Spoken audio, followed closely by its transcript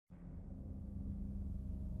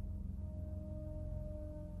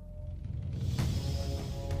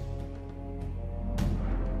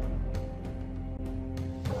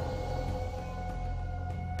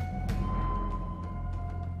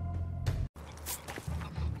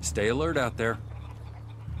Stay alert out there.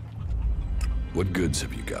 What goods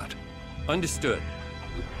have you got? Understood.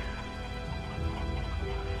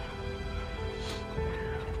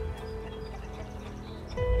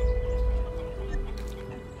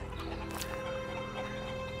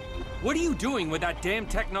 What are you doing with that damn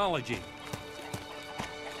technology?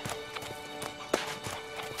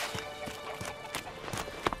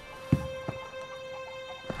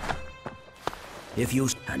 If you're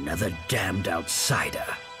another damned outsider,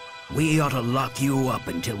 we ought to lock you up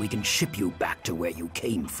until we can ship you back to where you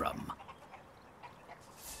came from.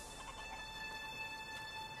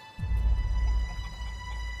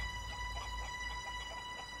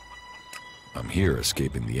 I'm here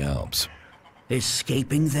escaping the Alps.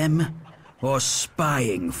 Escaping them? Or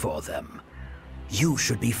spying for them? You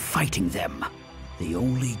should be fighting them. The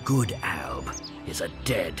only good alb is a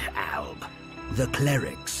dead alb. The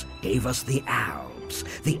clerics gave us the albs.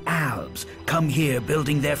 The albs come here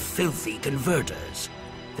building their filthy converters.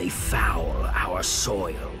 They foul our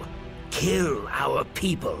soil, kill our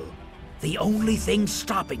people. The only thing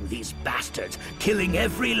stopping these bastards killing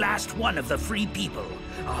every last one of the free people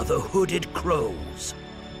are the hooded crows.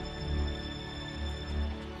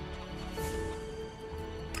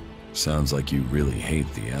 Sounds like you really hate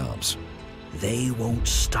the Alps. They won't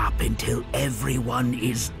stop until everyone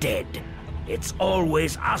is dead. It's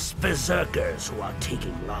always us berserkers who are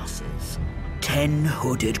taking losses. 10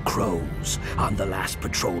 hooded crows on the last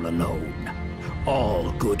patrol alone.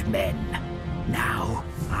 All good men. Now,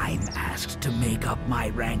 I'm asked to make up my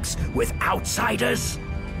ranks with outsiders?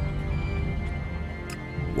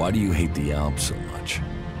 Why do you hate the Alps so much?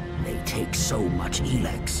 They take so much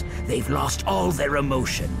Elex, they've lost all their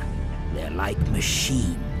emotion. They're like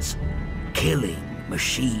machines. Killing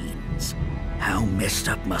machines. How messed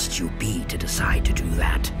up must you be to decide to do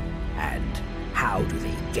that? And how do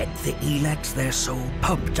they get the Elex they're so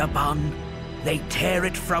pumped up on? They tear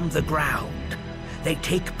it from the ground. They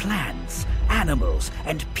take plants, animals,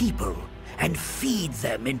 and people, and feed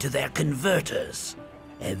them into their converters.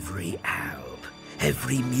 Every alb,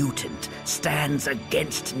 every mutant stands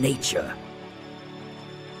against nature.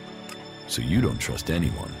 So you don't trust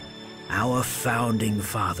anyone? Our founding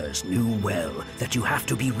fathers knew well that you have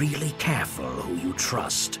to be really careful who you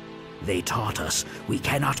trust. They taught us we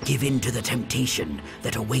cannot give in to the temptation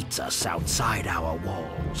that awaits us outside our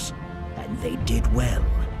walls. And they did well.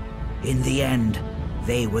 In the end,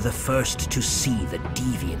 they were the first to see the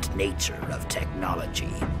deviant nature of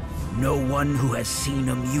technology. No one who has seen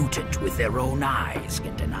a mutant with their own eyes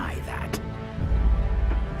can deny that.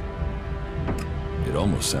 It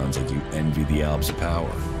almost sounds like you envy the Alps'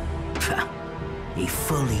 power. A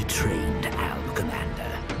fully trained alb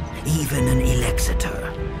commander, even an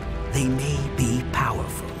Elexitor. They may be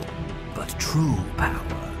powerful, but true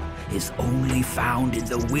power is only found in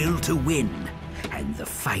the will to win and the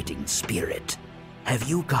fighting spirit. Have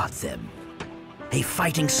you got them? A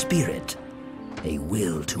fighting spirit, a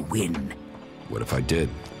will to win. What if I did,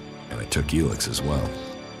 and I took Elex as well?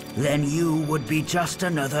 Then you would be just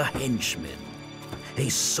another henchman. A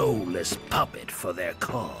soulless puppet for their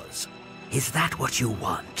cause. Is that what you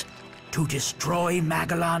want? To destroy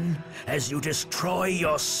Magellan as you destroy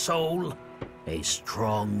your soul? A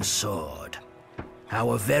strong sword.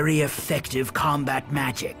 Our very effective combat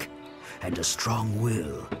magic. And a strong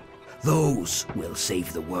will. Those will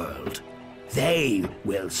save the world. They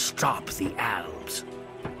will stop the Alps.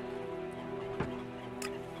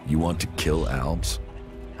 You want to kill Alps?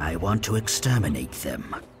 I want to exterminate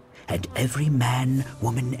them. And every man,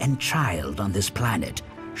 woman, and child on this planet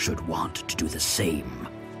should want to do the same.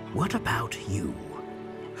 What about you?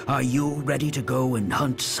 Are you ready to go and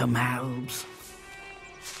hunt some Alps?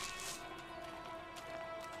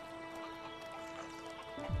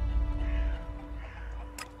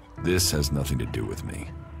 This has nothing to do with me.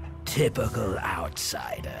 Typical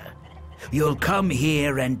outsider. You'll come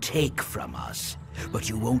here and take from us, but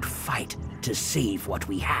you won't fight to save what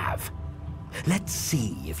we have. Let's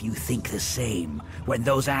see if you think the same when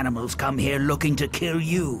those animals come here looking to kill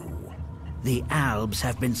you. The Albs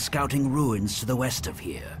have been scouting ruins to the west of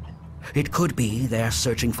here. It could be they're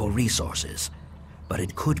searching for resources, but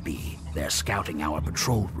it could be they're scouting our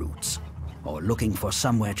patrol routes, or looking for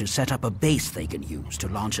somewhere to set up a base they can use to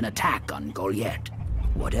launch an attack on Goliath.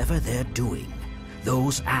 Whatever they're doing,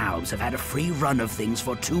 those Albs have had a free run of things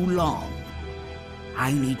for too long.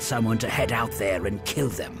 I need someone to head out there and kill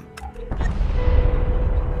them.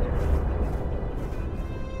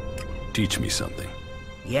 Teach me something.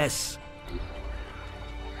 Yes.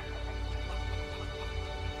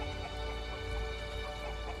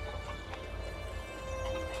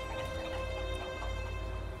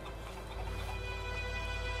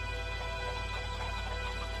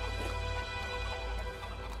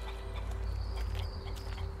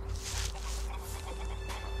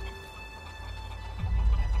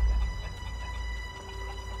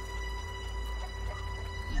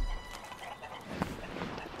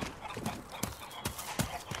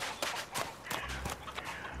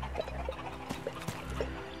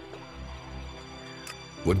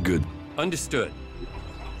 What good? Understood.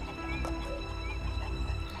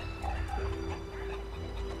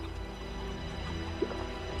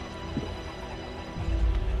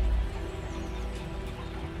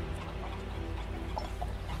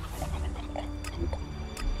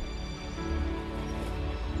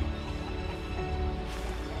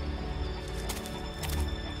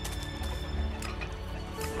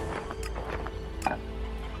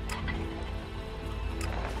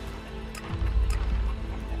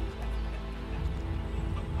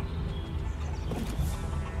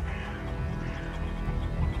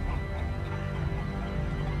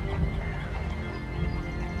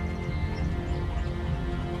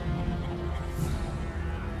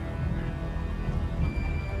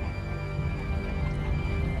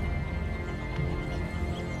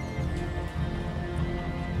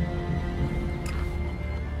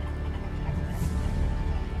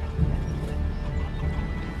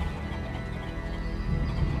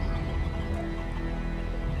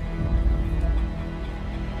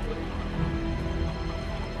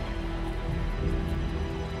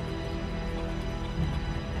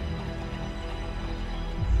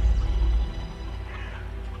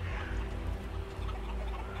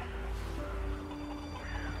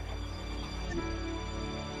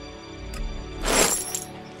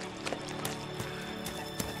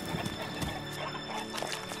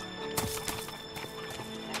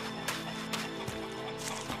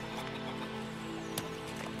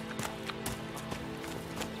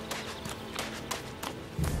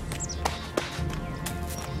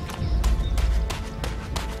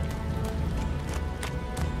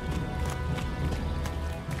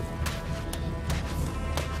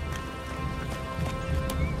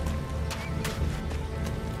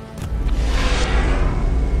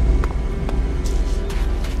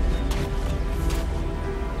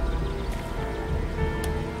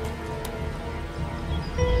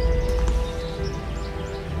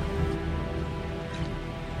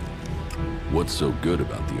 What's so good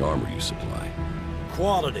about the armor you supply?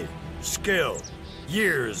 Quality, skill,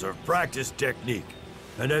 years of practice technique.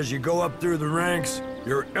 And as you go up through the ranks,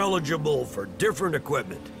 you're eligible for different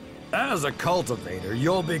equipment. As a cultivator,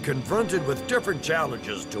 you'll be confronted with different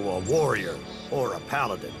challenges to a warrior or a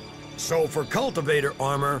paladin. So for cultivator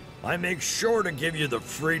armor, I make sure to give you the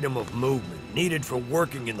freedom of movement needed for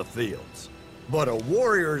working in the fields. But a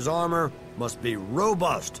warrior's armor must be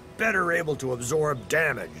robust, better able to absorb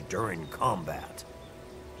damage during combat.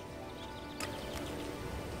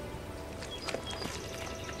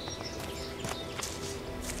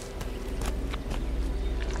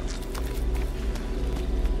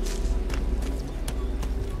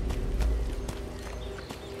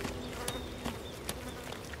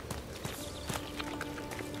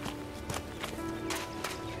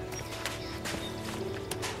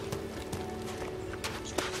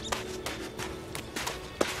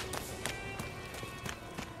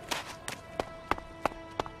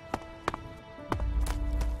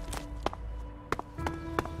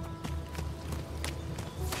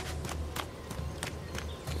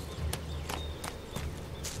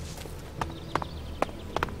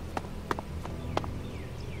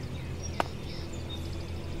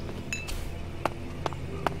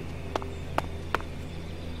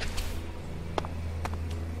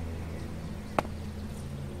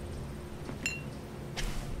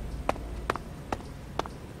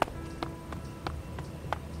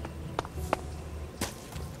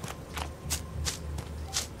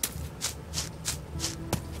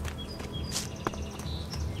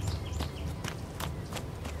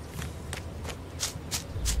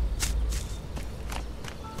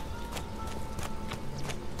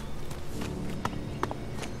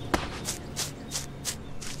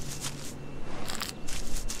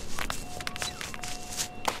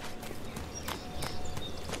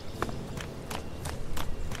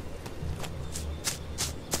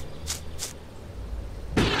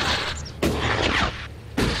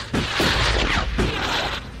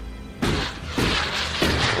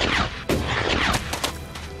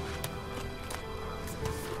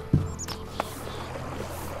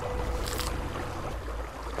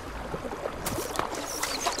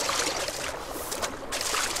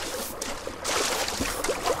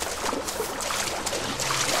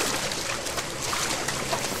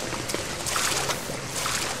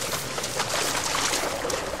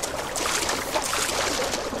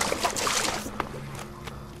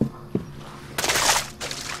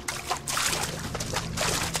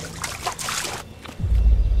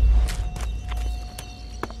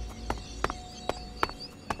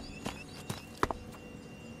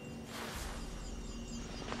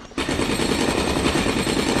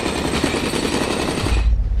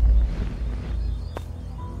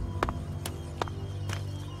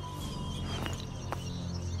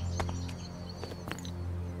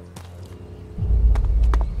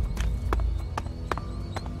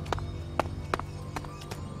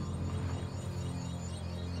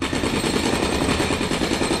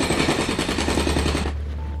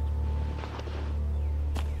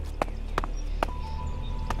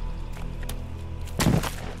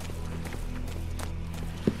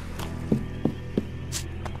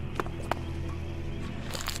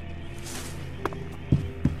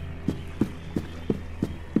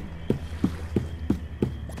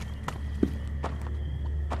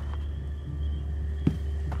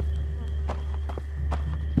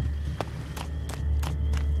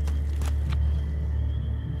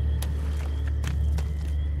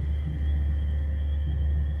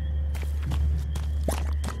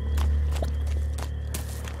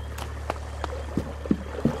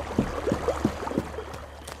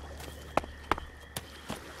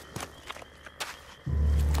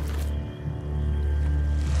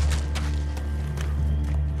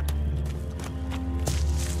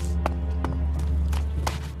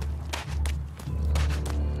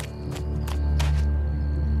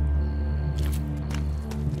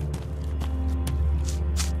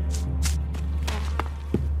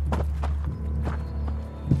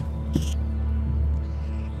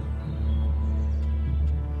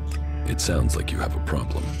 It sounds like you have a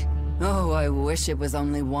problem. Oh, I wish it was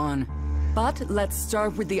only one. But let's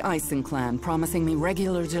start with the Ison clan promising me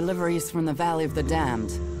regular deliveries from the Valley of the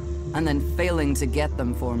Damned, and then failing to get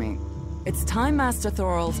them for me. It's time Master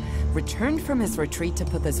Thorald returned from his retreat to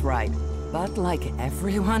put this right. But like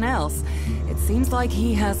everyone else, it seems like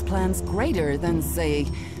he has plans greater than, say,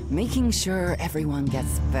 making sure everyone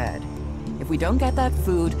gets fed. If we don't get that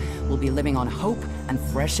food, we'll be living on hope and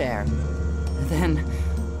fresh air. Then,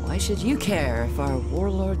 why should you care if our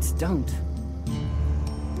warlords don't?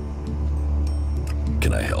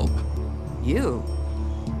 Can I help? You?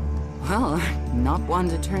 Well, I'm not one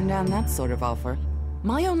to turn down that sort of offer.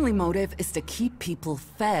 My only motive is to keep people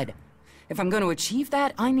fed. If I'm going to achieve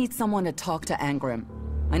that, I need someone to talk to Angrim.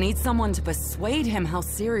 I need someone to persuade him how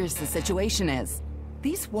serious the situation is.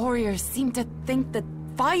 These warriors seem to think that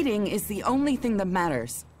fighting is the only thing that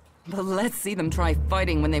matters. But let's see them try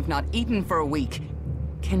fighting when they've not eaten for a week.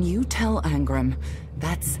 Can you tell Angrim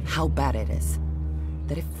that's how bad it is?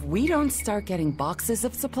 That if we don't start getting boxes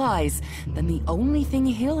of supplies, then the only thing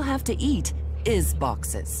he'll have to eat is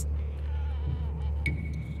boxes.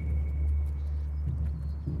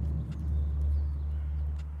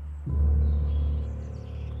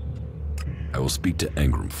 I will speak to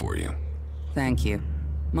Angrim for you. Thank you.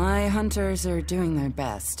 My hunters are doing their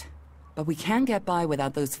best, but we can't get by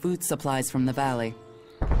without those food supplies from the valley.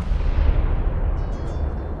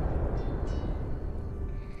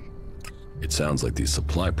 It sounds like these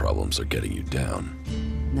supply problems are getting you down.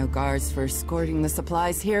 No guards for escorting the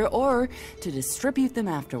supplies here or to distribute them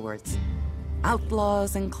afterwards.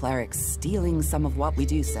 Outlaws and clerics stealing some of what we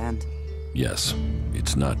do send. Yes,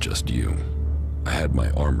 it's not just you. I had my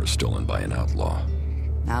armor stolen by an outlaw.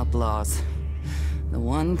 Outlaws. The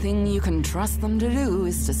one thing you can trust them to do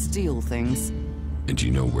is to steal things. And do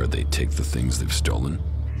you know where they take the things they've stolen?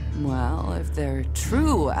 Well, if they're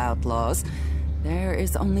true outlaws, there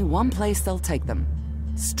is only one place they'll take them.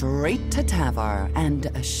 Straight to Tavar and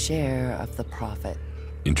a share of the profit.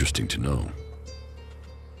 Interesting to know.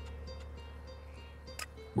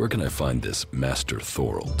 Where can I find this Master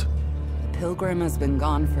Thorald? Pilgrim has been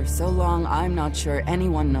gone for so long, I'm not sure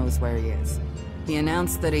anyone knows where he is. He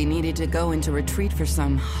announced that he needed to go into retreat for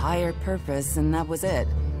some higher purpose, and that was it.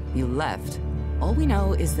 He left. All we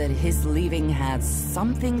know is that his leaving had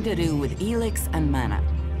something to do with Elex and mana.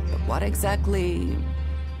 But what exactly?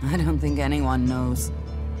 I don't think anyone knows.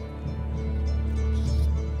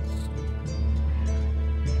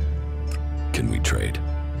 Can we trade?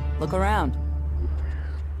 Look around.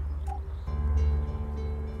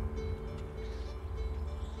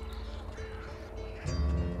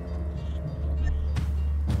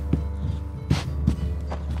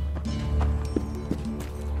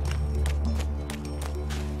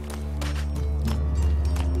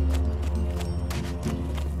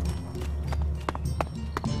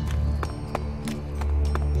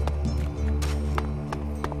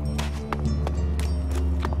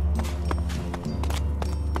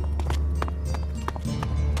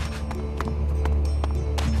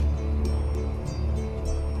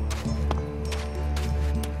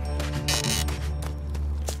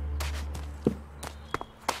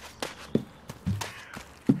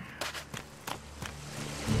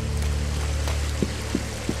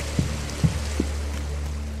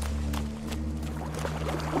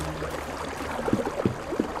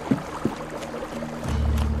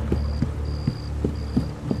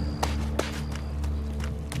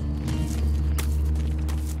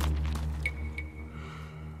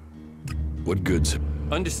 What goods?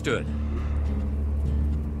 Understood.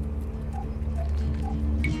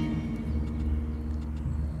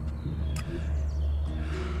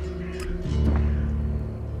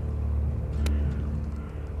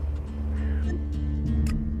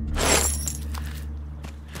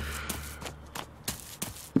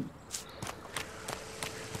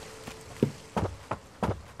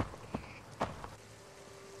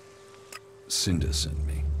 Cinda sent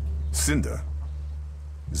me. Cinda?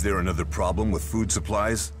 Is there another problem with food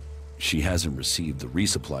supplies? She hasn't received the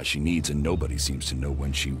resupply she needs, and nobody seems to know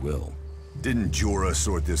when she will. Didn't Jorah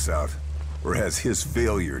sort this out? Or has his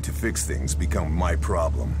failure to fix things become my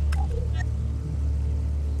problem?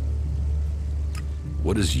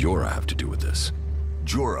 What does Jorah have to do with this?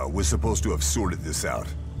 Jorah was supposed to have sorted this out.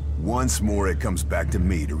 Once more, it comes back to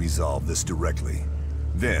me to resolve this directly.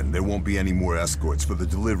 Then, there won't be any more escorts for the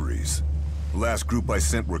deliveries. The last group I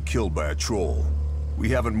sent were killed by a troll. We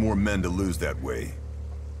haven't more men to lose that way.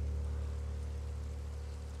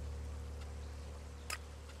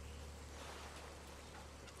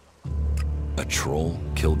 A troll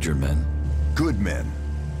killed your men? Good men.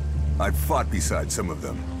 I've fought beside some of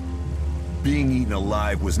them. Being eaten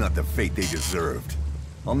alive was not the fate they deserved.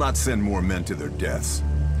 I'll not send more men to their deaths.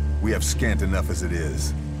 We have scant enough as it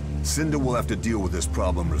is. Cinda will have to deal with this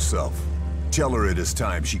problem herself. Tell her it is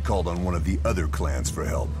time she called on one of the other clans for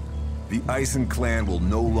help. The Ison clan will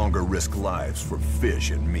no longer risk lives for fish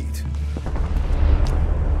and meat.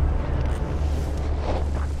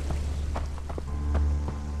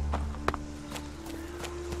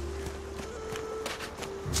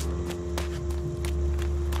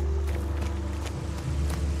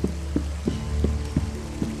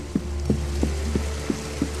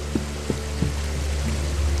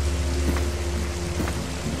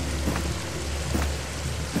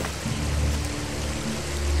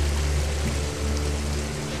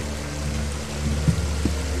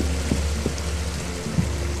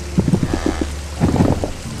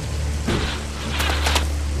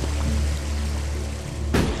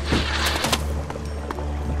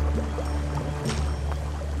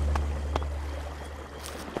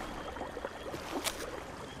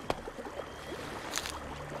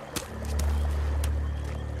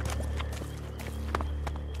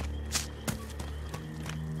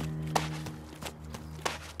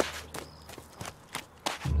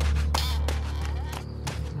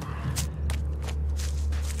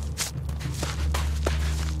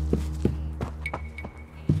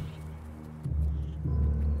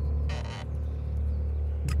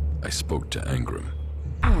 I spoke to Angram.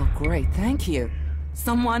 Oh, great, thank you.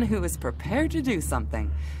 Someone who is prepared to do something.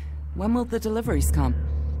 When will the deliveries come?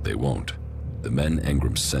 They won't. The men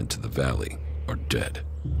Angram sent to the valley are dead.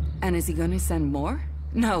 And is he gonna send more?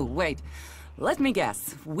 No, wait. Let me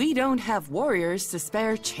guess. We don't have warriors to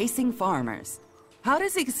spare chasing farmers. How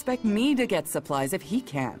does he expect me to get supplies if he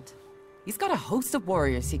can't? He's got a host of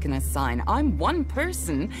warriors he can assign. I'm one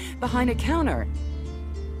person behind a counter.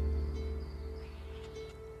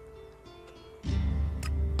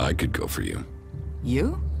 I could go for you.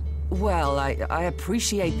 You? Well, I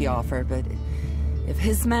appreciate the offer, but if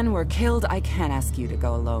his men were killed, I can't ask you to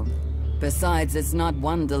go alone. Besides, it's not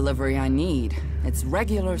one delivery I need. It's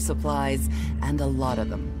regular supplies, and a lot of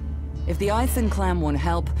them. If the Ison clan won't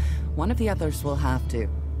help, one of the others will have to.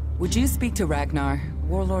 Would you speak to Ragnar,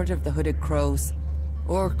 warlord of the Hooded Crows?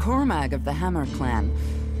 Or Cormag of the Hammer clan?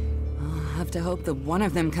 I'll have to hope that one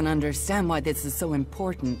of them can understand why this is so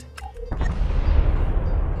important.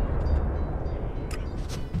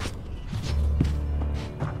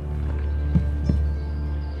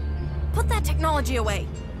 Put that technology away!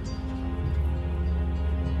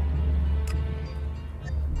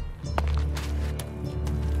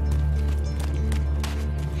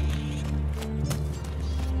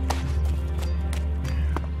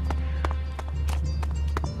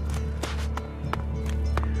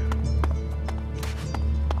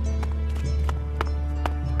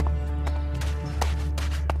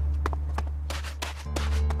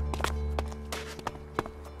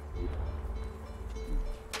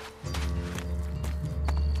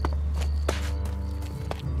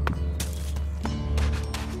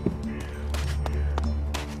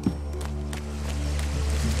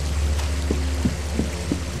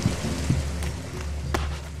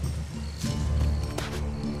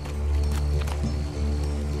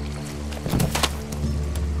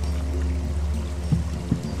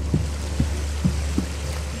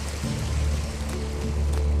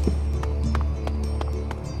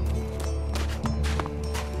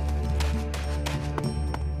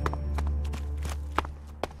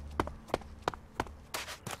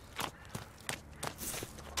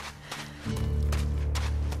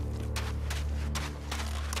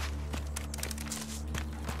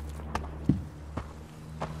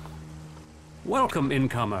 Welcome,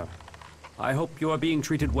 incomer. I hope you are being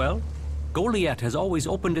treated well. Goliath has always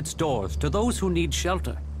opened its doors to those who need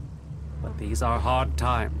shelter. But these are hard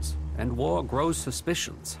times, and war grows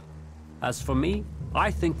suspicions. As for me,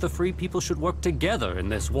 I think the Free People should work together in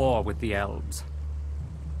this war with the elves.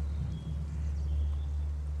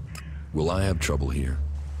 Will I have trouble here?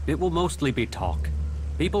 It will mostly be talk.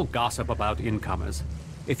 People gossip about incomers.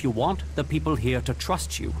 If you want the people here to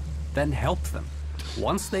trust you, then help them.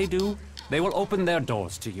 Once they do, they will open their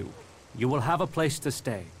doors to you. You will have a place to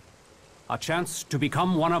stay. A chance to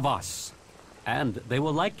become one of us. And they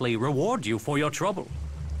will likely reward you for your trouble.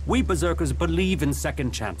 We Berserkers believe in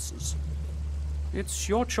second chances. It's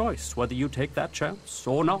your choice whether you take that chance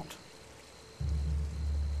or not.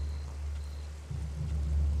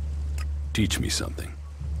 Teach me something.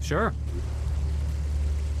 Sure.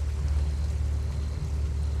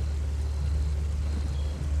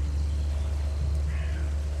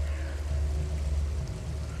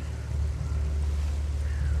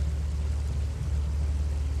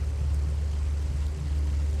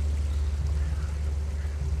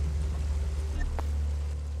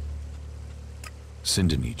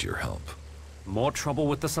 Cinda needs your help. More trouble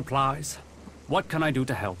with the supplies? What can I do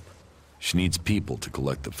to help? She needs people to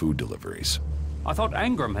collect the food deliveries. I thought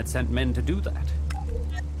Angram had sent men to do that.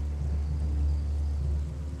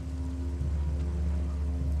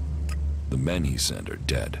 The men he sent are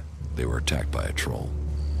dead. They were attacked by a troll.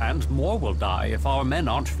 And more will die if our men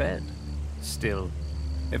aren't fed. Still,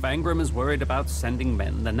 if Angram is worried about sending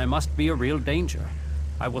men, then there must be a real danger.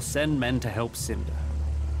 I will send men to help Cinda.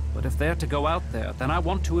 But if they're to go out there, then I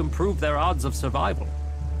want to improve their odds of survival.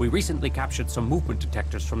 We recently captured some movement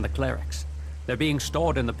detectors from the clerics. They're being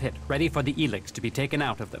stored in the pit, ready for the Elex to be taken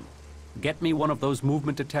out of them. Get me one of those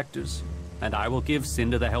movement detectors, and I will give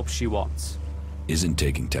Cinda the help she wants. Isn't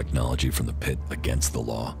taking technology from the pit against the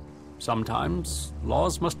law? Sometimes,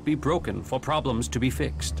 laws must be broken for problems to be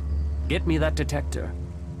fixed. Get me that detector,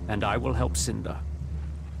 and I will help Cinda.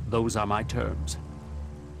 Those are my terms.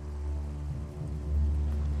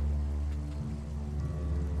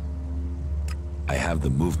 I have the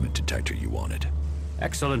movement detector you wanted.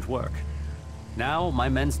 Excellent work. Now, my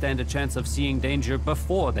men stand a chance of seeing danger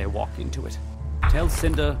before they walk into it. Tell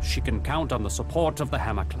Cinda she can count on the support of the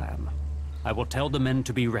Hammer Clan. I will tell the men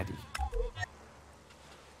to be ready.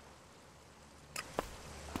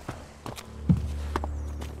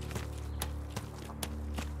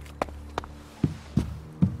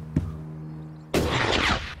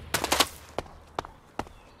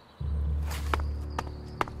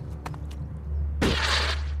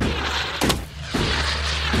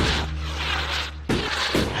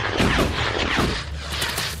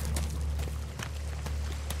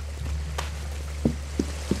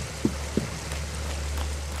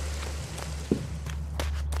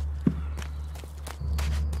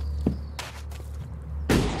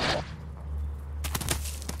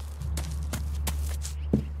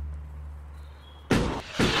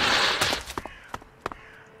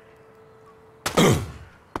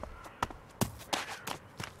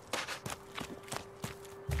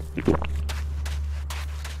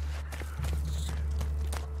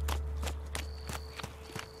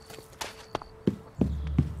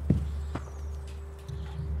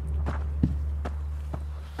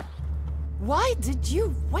 Why did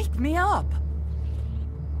you wake me up?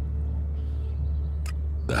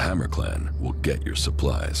 The Hammer Clan will get your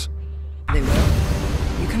supplies. They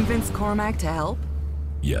will? You convinced Cormac to help?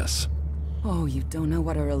 Yes. Oh, you don't know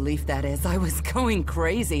what a relief that is. I was going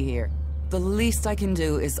crazy here. The least I can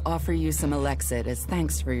do is offer you some Elexit as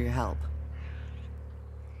thanks for your help.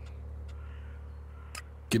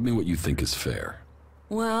 Give me what you think is fair.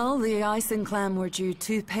 Well, the Ison clan were due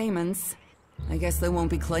 2 payments. I guess they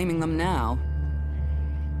won't be claiming them now.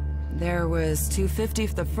 There was $250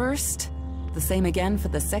 for the first, the same again for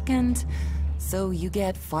the second, so you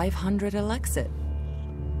get 500 Elexit.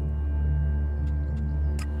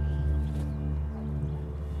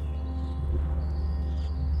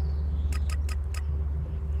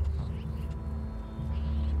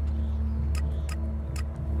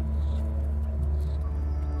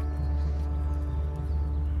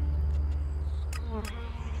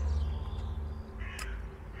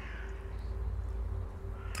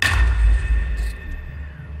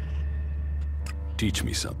 Teach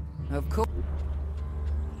me something. Of course.